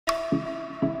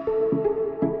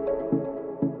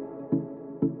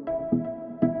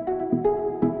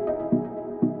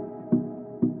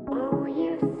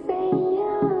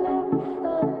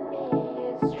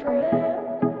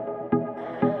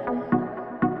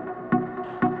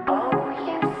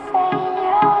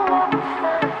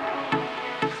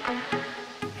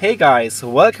Hey guys,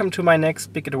 welcome to my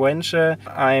next big adventure.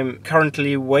 I'm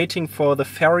currently waiting for the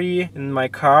ferry in my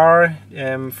car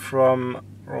from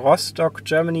Rostock,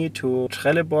 Germany to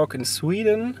Trelleborg in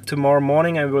Sweden. Tomorrow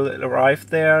morning I will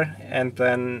arrive there and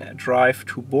then drive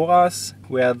to Boras,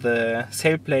 where the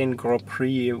Sailplane Grand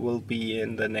Prix will be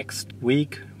in the next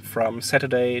week, from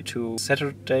Saturday to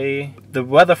Saturday. The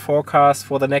weather forecast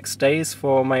for the next days,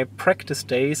 for my practice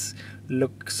days,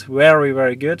 looks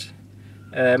very good.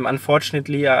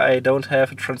 Unfortunately, I don't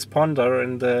have a transponder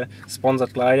in the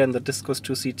sponsored glider in the Discus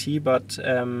 2CT, but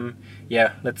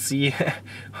yeah, let's see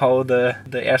how the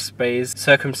airspace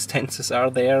circumstances are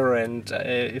there and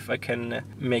if I can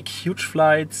make huge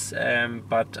flights,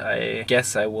 but I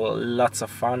guess I will lots of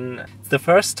fun. It's the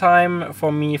first time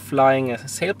for me flying a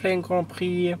Sailplane Grand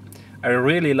Prix. I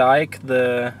really like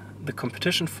the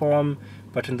competition form,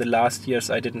 but in the last years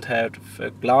I didn't have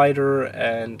a glider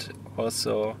and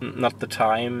also not the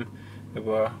time.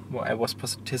 I was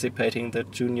participating in the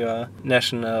junior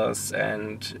nationals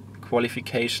and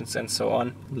qualifications and so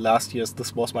on. Last years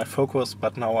this was my focus,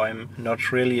 but now I'm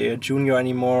not really a junior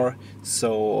anymore,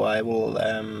 so I will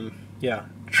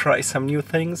try some new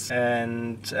things.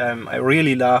 And I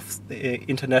really love the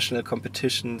international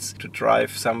competitions, to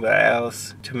drive somewhere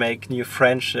else, to make new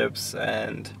friendships,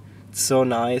 and it's so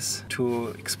nice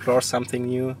to explore something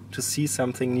new, to see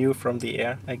something new from the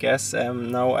air. I guess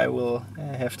now I will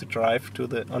have to drive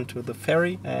onto the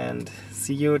ferry and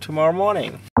see you tomorrow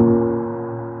morning.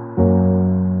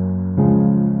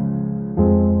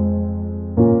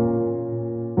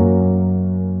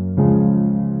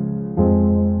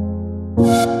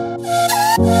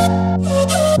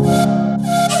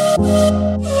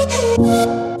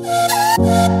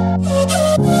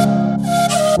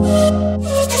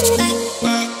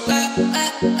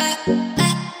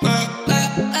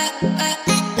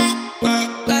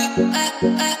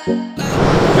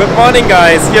 Good morning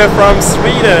guys, here from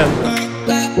Sweden.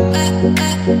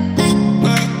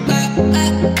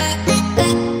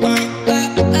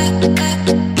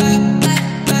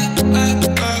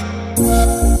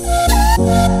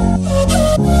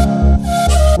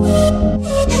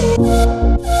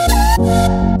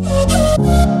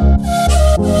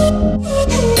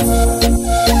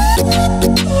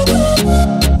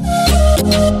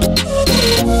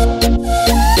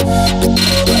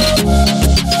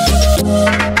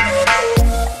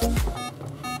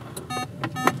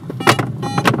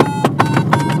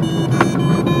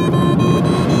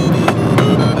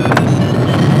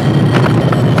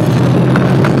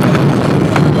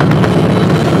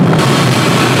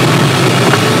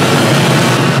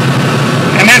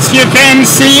 You can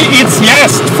see it's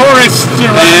just forest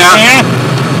right here.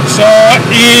 So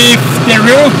if the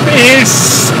roof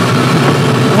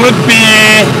would be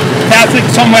passing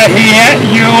somewhere here,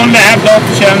 you only have the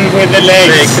option with the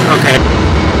legs. Okay.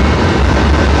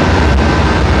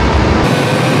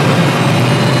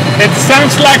 It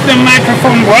sounds like the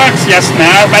microphone works just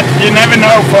now, but you never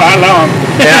know for how long.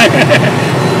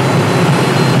 Yeah.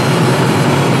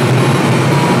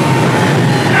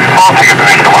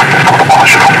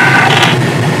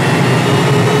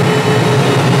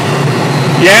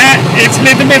 Yeah, it's a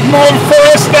little bit more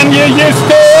force than you used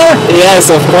to.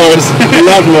 Yes, of course, a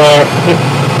lot more.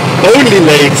 Only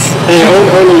lakes,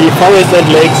 only forest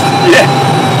and lakes. Yeah.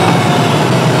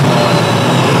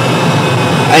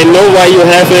 I know why you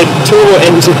have a turbo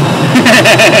engine.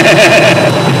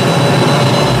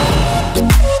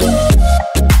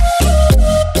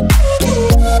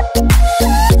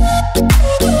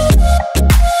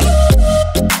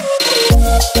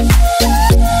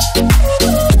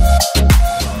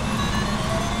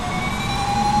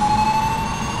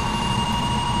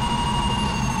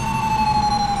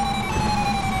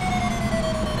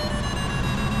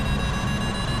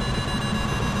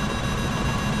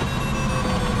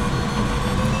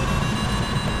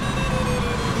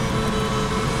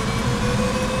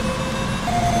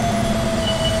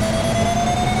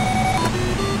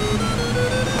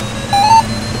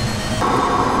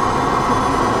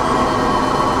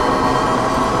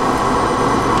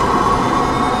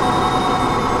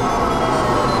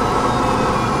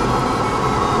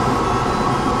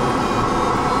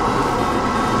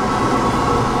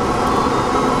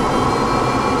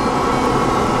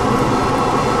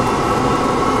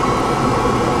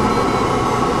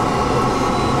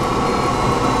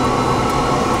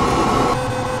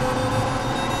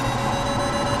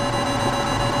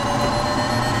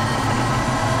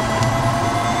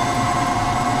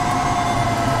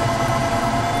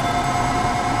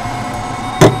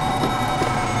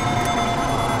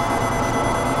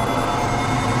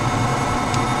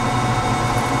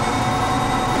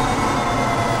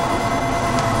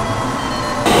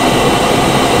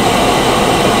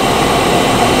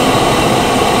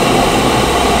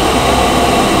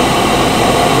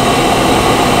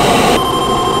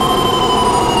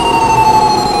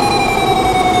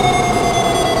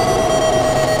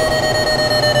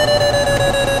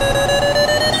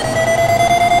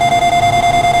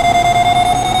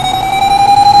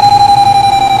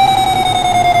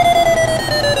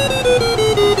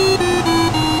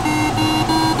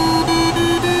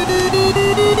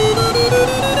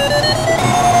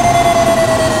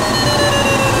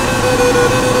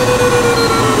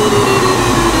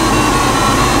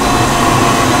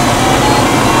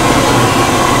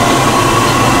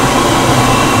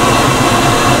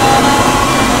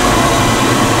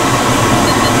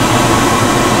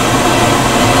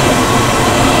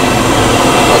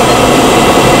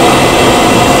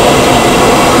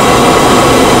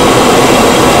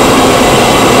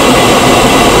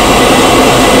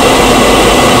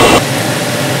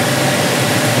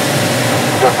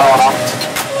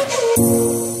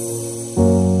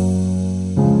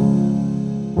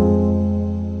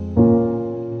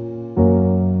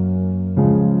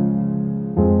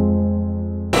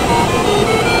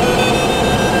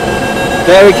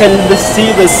 There we can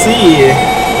see the sea.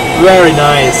 Very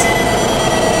nice.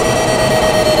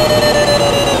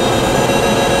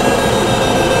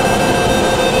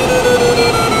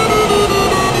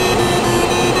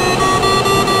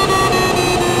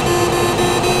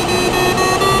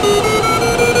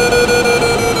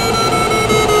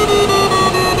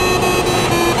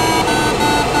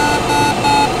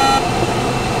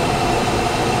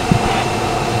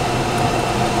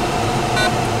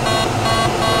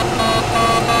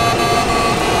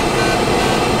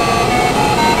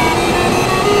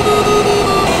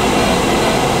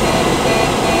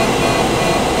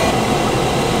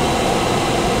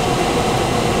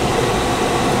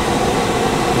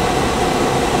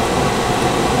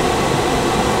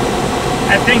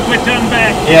 I think we turn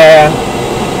back. Yeah.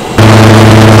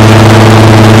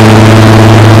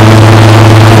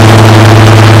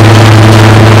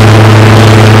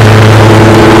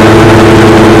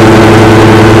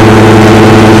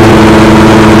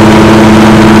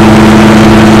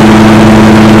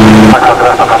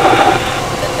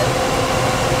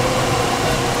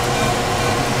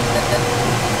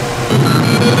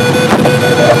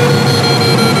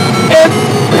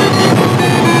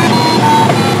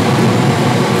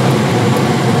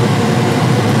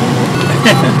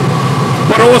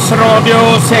 Borås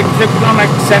radio, segelflygplan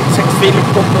accent 6 fil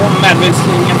på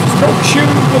Melvinslinjen för stråk 20.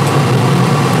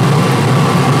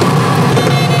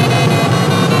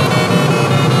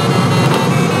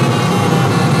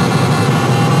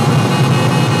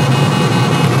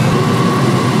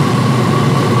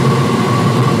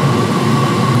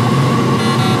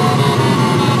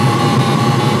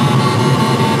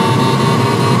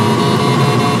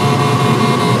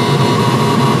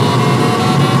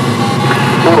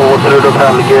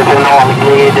 Trelleborg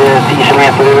finalglid 10 km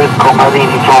ut, kopplad in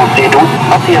från sydost,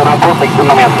 passerar på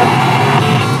 600 meter.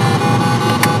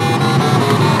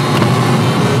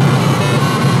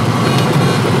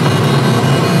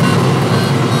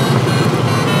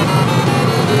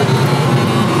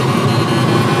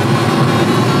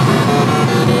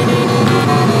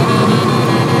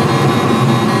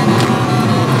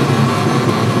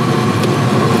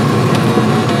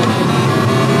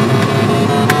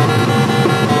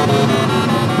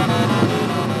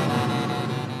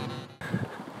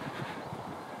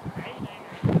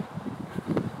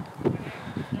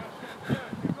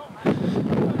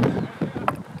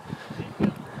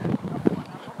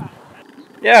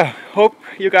 Yeah, hope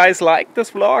you guys like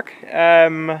this vlog.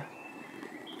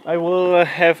 I will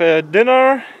have a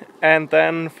dinner and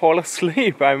then fall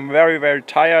asleep. I'm very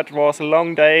tired. It was a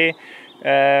long day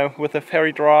with a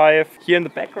ferry drive. Here in the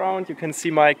background you can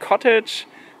see my cottage,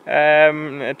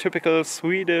 a typical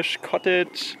Swedish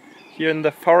cottage here in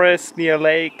the forest near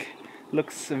lake.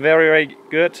 Looks very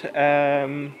good.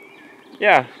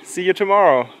 Yeah, see you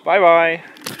tomorrow. Bye bye.